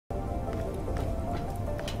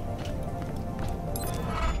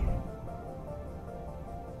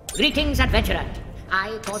Greetings, adventurer.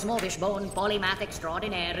 I, Cosmo Wishbone, polymath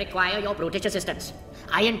extraordinaire, require your brutish assistance.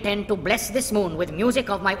 I intend to bless this moon with music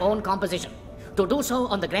of my own composition. To do so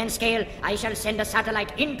on the grand scale, I shall send a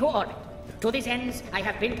satellite into orbit. To these ends, I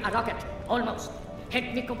have built a rocket. Almost.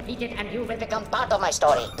 Help me complete it and you will become part of my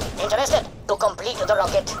story. Interested? To complete the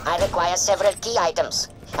rocket, I require several key items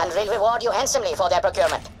and will reward you handsomely for their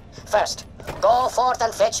procurement. First, go forth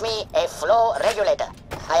and fetch me a flow regulator.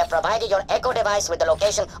 I have provided your echo device with the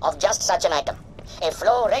location of just such an item. A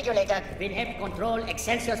flow regulator will help control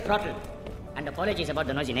Excelsior's throttle. And apologies about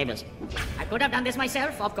the noisy neighbors. I could have done this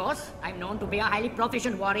myself, of course. I'm known to be a highly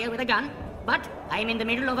proficient warrior with a gun. But I'm in the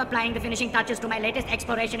middle of applying the finishing touches to my latest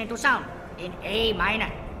exploration into sound, in A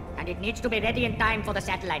minor. And it needs to be ready in time for the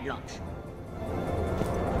satellite launch.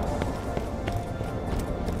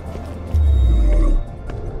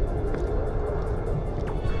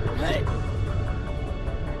 Hey.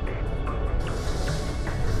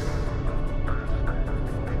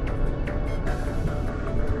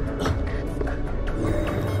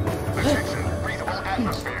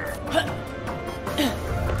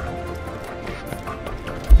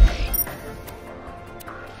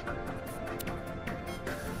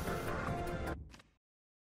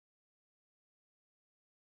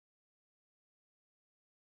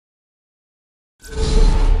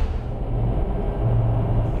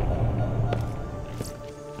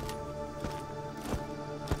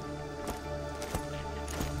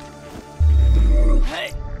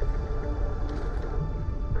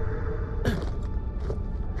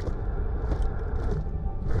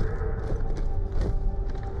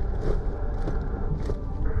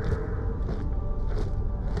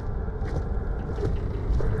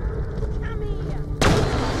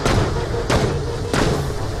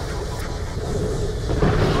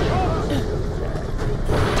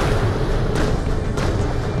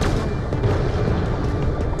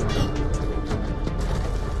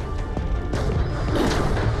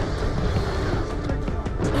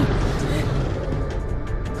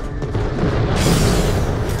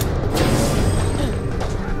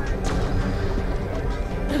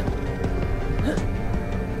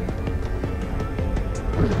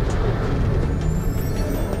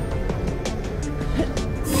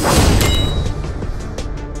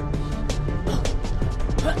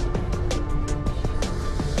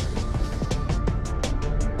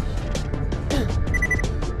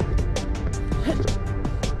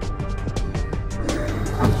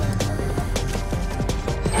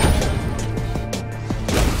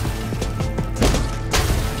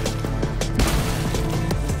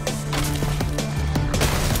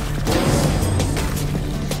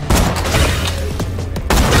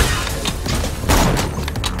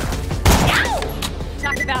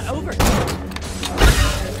 Out!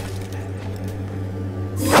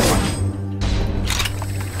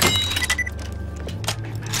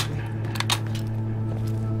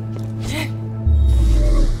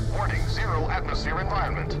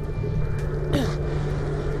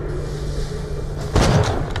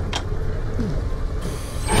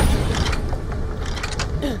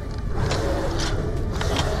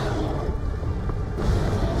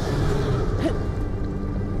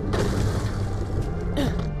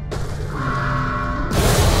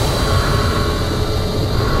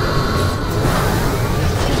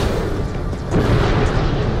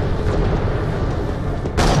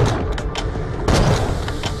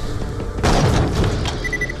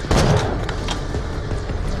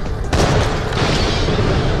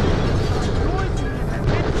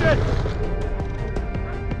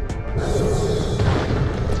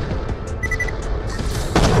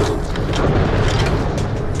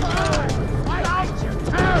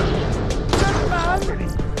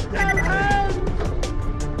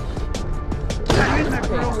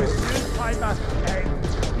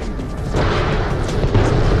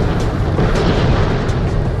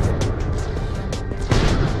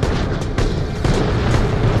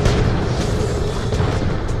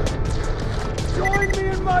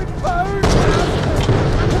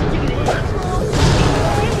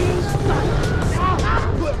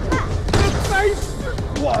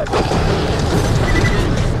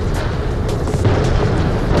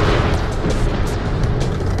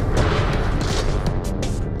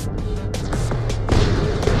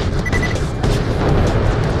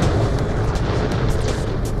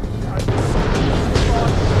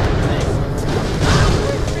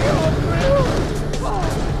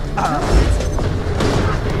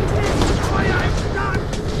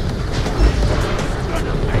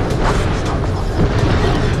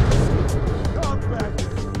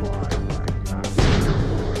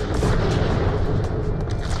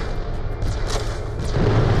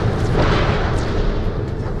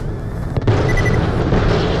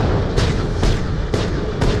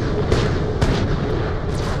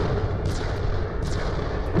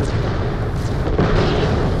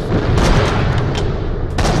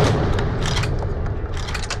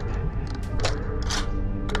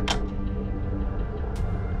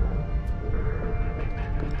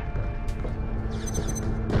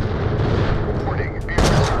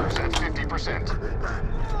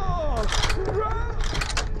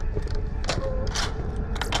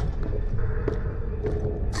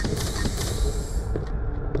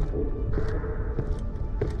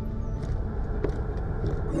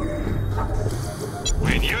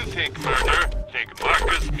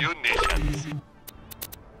 precious munitions.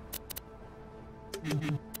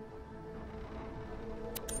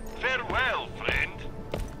 Farewell, friend.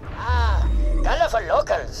 Ah, colorful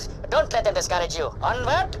locals. Don't let them discourage you.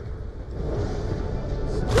 Onward.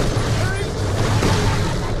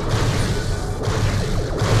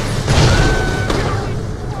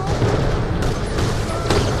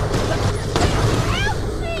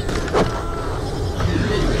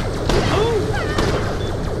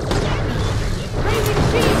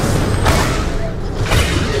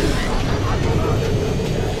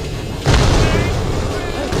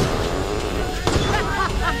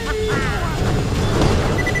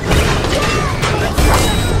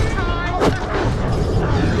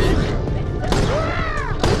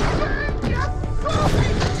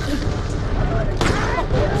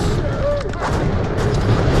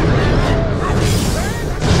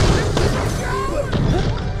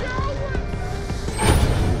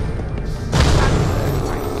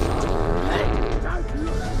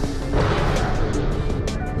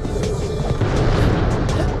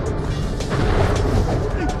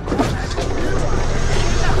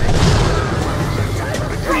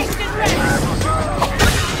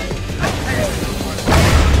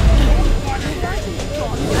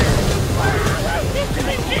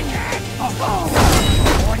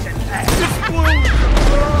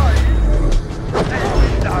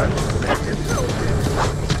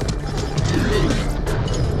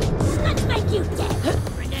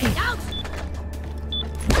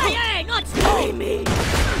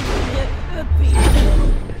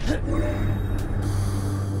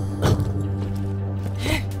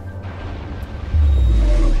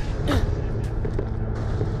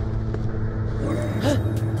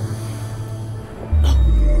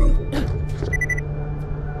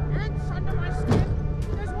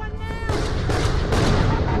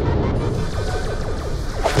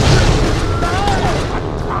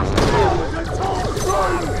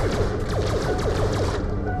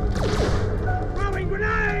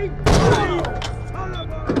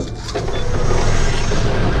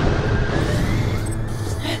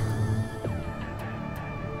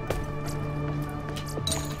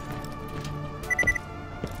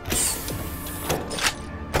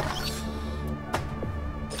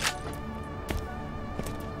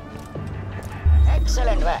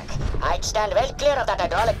 Excellent work. I'd stand well clear of that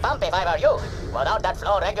hydraulic pump if I were you. Without that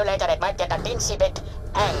flow regulator, it might get a teensy bit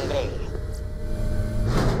angry.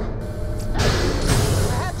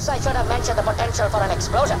 Perhaps I should have mentioned the potential for an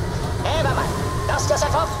explosion. Never mind. Dust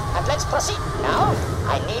yourself off and let's proceed. Now,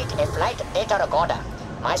 I need a flight data recorder.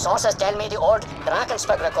 My sources tell me the old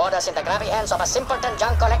Drakensberg recorder's in the grabby hands of a simpleton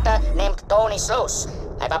junk collector named Tony Sluice.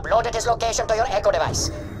 I've uploaded his location to your Echo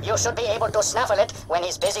device. You should be able to snaffle it when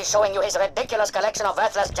he's busy showing you his ridiculous collection of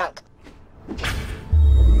worthless junk.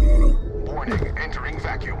 Warning, entering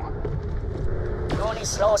vacuum. Tony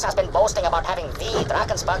Sluice has been boasting about having the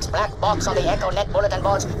Drakensberg's black box on the Echo net bulletin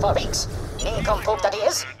boards for weeks. Nincompoop that he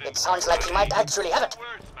is, it sounds like he might actually have it.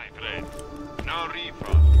 Words, my friend. No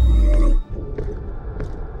refund.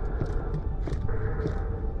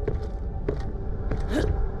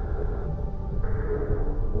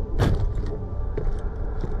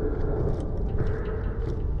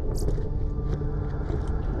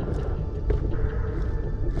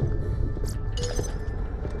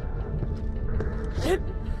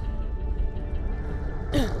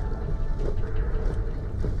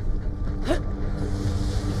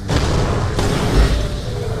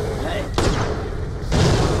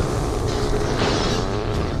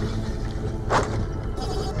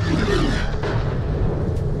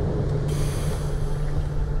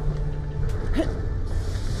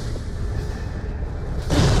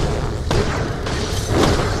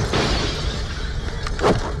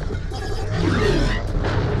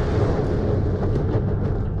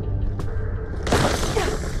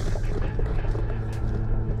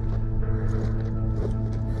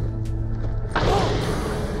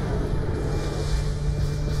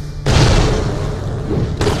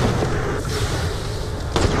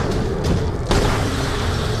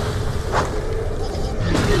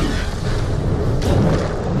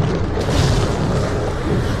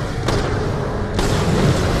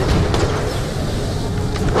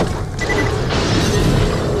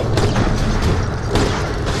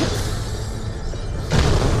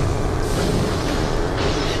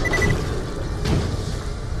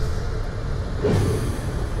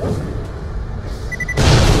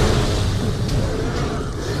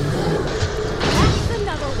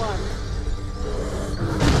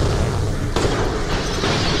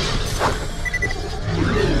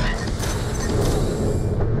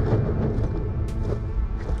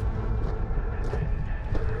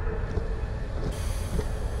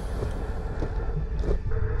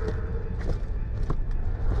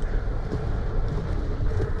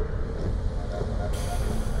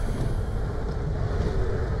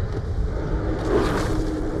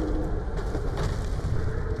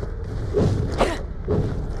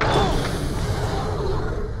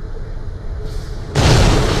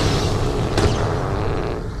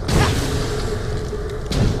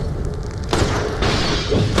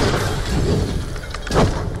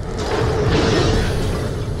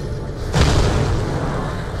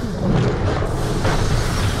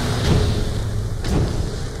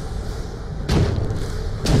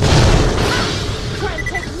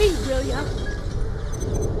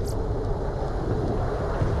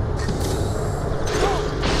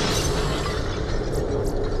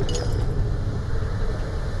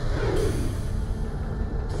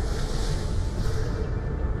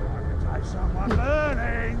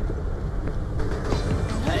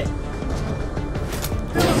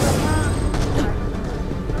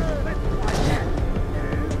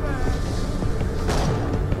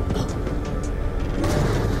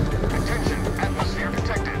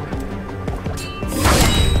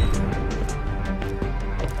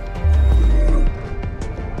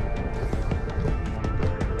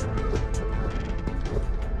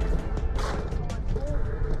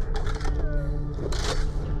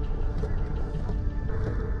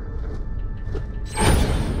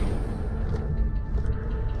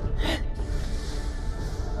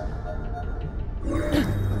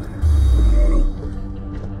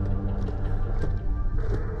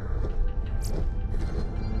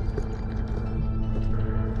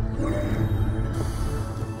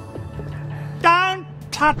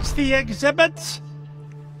 touch the exhibits?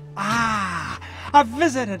 Ah, I've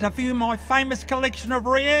visited a few of my famous collection of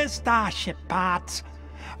rare starship parts.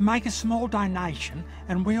 Make a small donation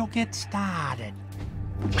and we'll get started.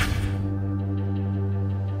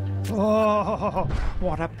 Oh,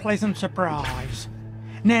 what a pleasant surprise.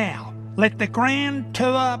 Now, let the grand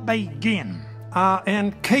tour begin.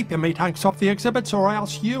 And keep your meat-hunks off the exhibits or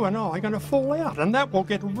else you and I are going to fall out and that will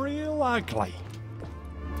get real ugly.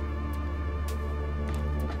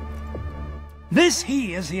 This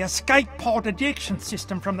here's the escape pod ejection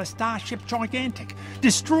system from the Starship Gigantic,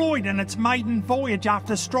 destroyed in its maiden voyage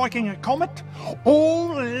after striking a comet.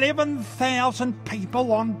 All 11,000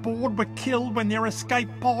 people on board were killed when their escape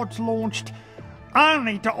pods launched,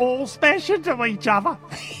 only to all smash into each other.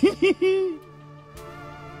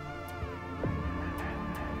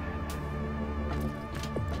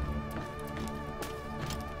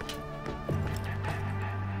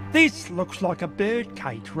 This looks like a bird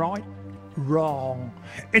cage, right? Wrong.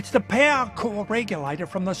 It's the power core regulator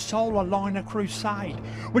from the Solar Liner Crusade,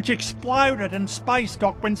 which exploded in space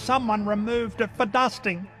dock when someone removed it for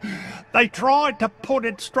dusting. They tried to put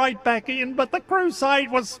it straight back in, but the Crusade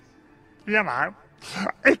was, you know,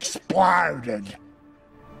 exploded.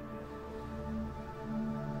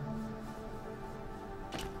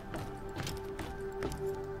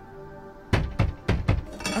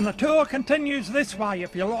 And the tour continues this way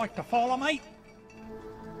if you like to follow me.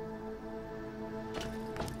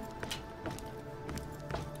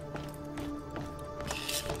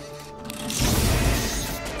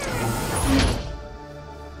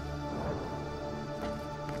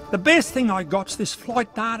 The best thing I got's this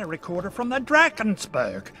flight data recorder from the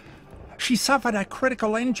Drakensberg. She suffered a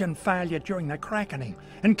critical engine failure during the crackening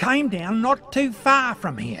and came down not too far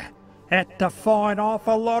from here. Had to fight off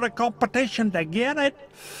a lot of competition to get it.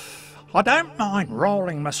 I don't mind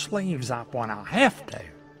rolling my sleeves up when I have to.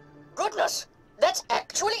 Goodness, that's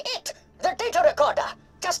actually it. The data recorder.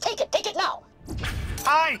 Just take it now.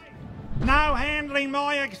 Hey, no handling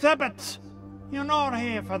my exhibits. You're not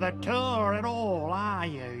here for the tour at all, are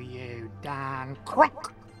you, you darn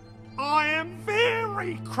crook? I am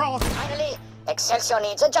very cross. Finally, Excelsior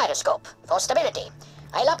needs a gyroscope for stability.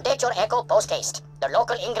 I'll update your echo post-haste. The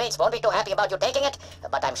local ingrates won't be too happy about you taking it,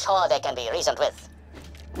 but I'm sure they can be reasoned with.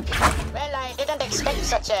 Well, I didn't expect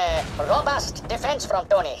such a robust defense from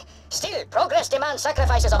Tony. Still, progress demands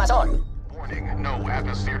sacrifices of us all. Warning, no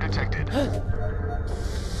atmosphere detected.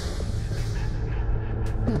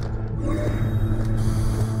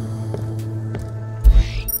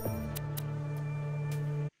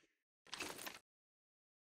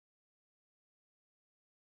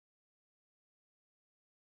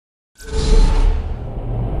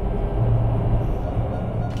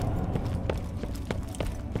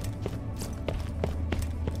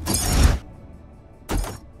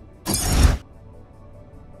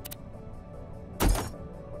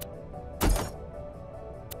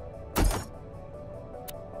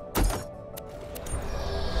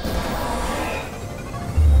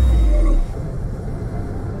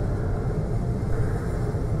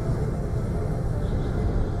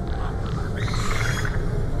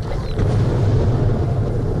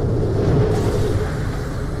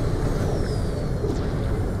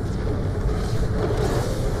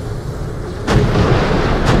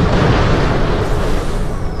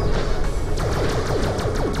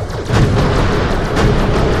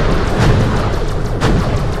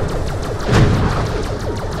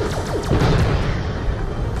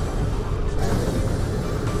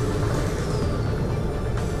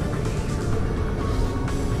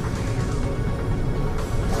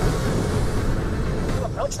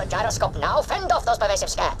 The gyroscope now. Fend off those pervasive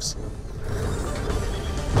scabs.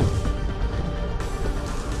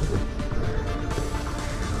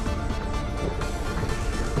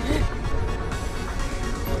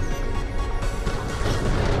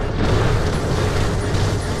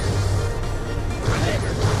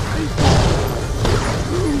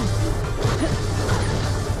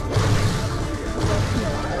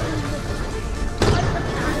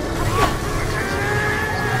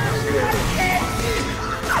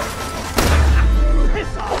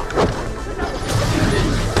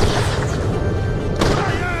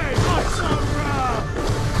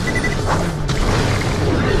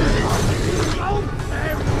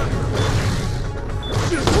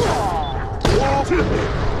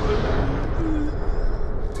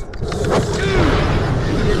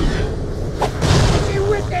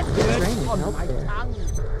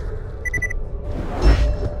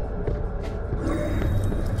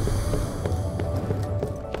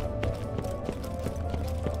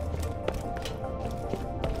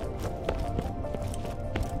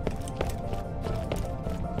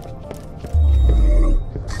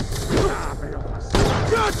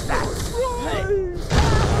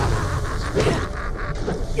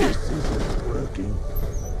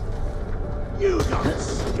 You don't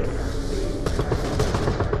scare me.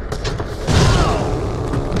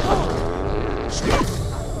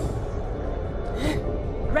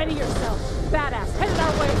 Ready yourself. Badass, headed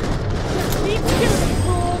our way. Just keep shooting,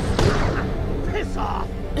 fools. Piss off!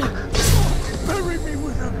 Bury me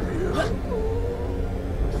with a beer.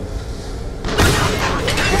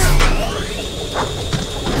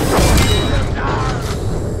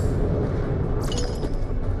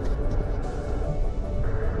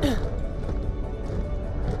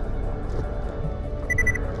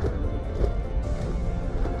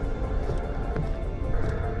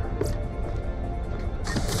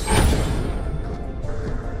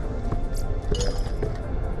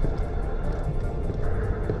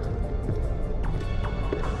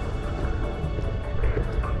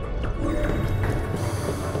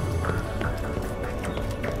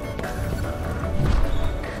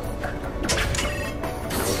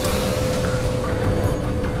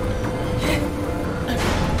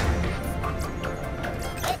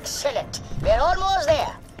 Excellent. We're almost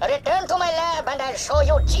there. Return to my lab and I'll show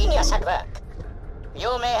you genius at work.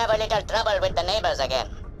 You may have a little trouble with the neighbors again.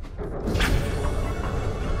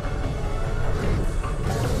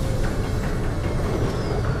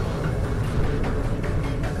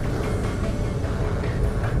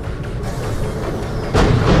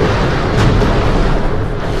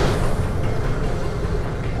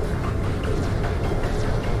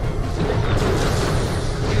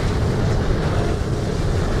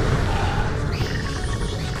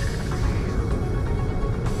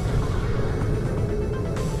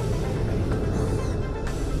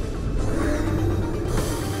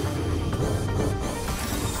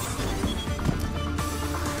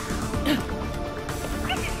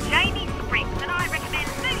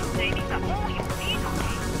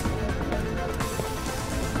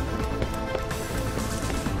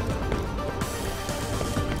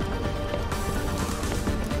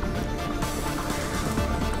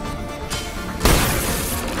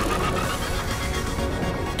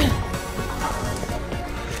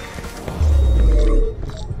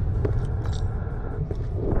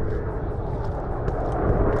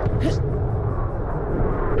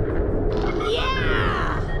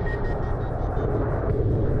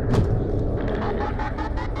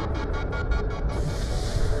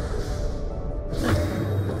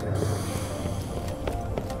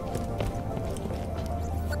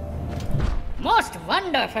 Most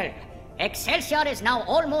wonderful! Excelsior is now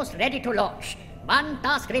almost ready to launch. One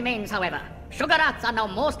task remains, however. Sugar rats are now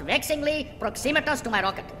most vexingly proximatous to my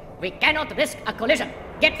rocket. We cannot risk a collision.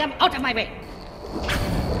 Get them out of my way.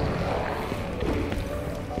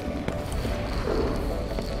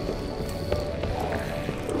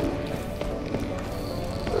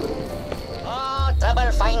 Oh,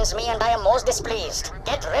 trouble finds me and I am most displeased.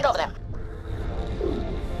 Get rid of them.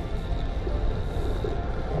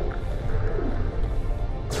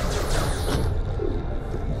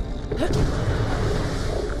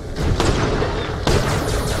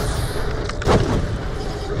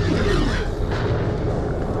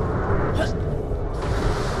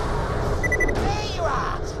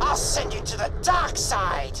 Dark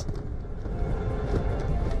side!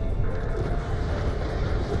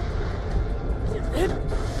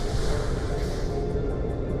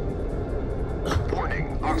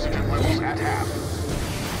 Warning, oxygen levels at half.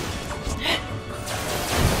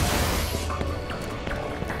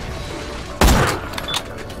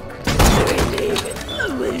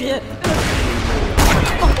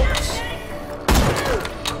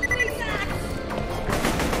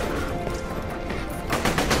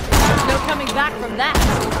 Coming back from that.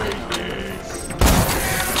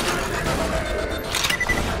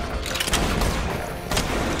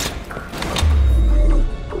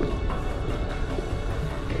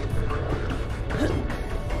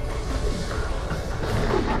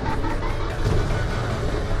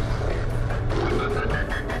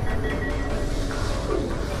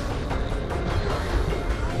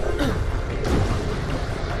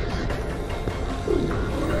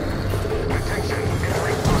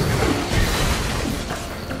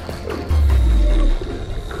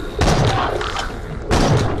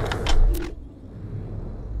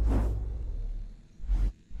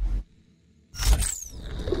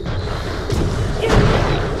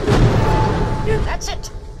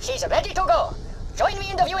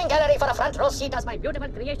 For a front row seat as my beautiful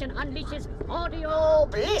creation unleashes audio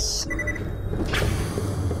bliss. 3,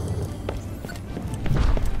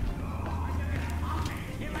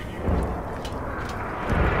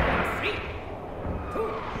 2,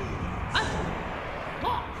 1,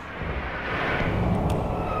 launch.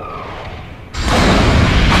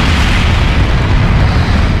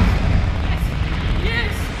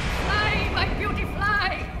 Yes, fly, my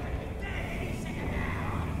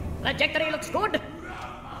Trajectory looks good.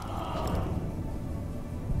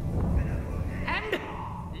 And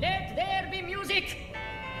let there be music.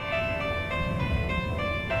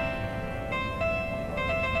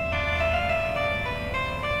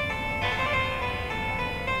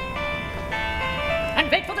 And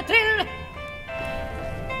wait for the thrill.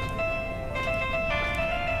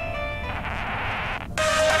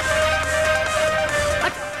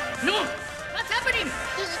 What? No! What's happening?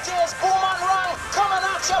 DJs Boom and Run coming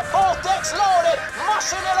at you, both decks loaded,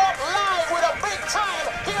 mushing it up live with a big time.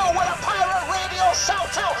 Here with a pirate radio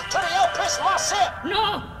shout out to the Elpis massive.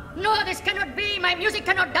 No! No, this cannot be. My music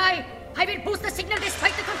cannot die. I will boost the signal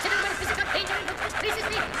despite the considerable physical danger and increases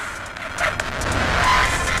me.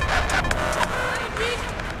 I need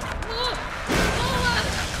more.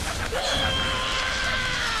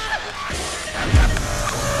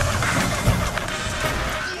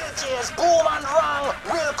 DJs Boom and Run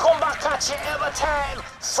will come back at you every time,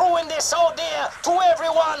 throwing this out there to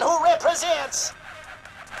everyone who represents.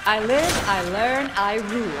 I live, I learn, I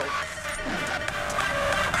rule.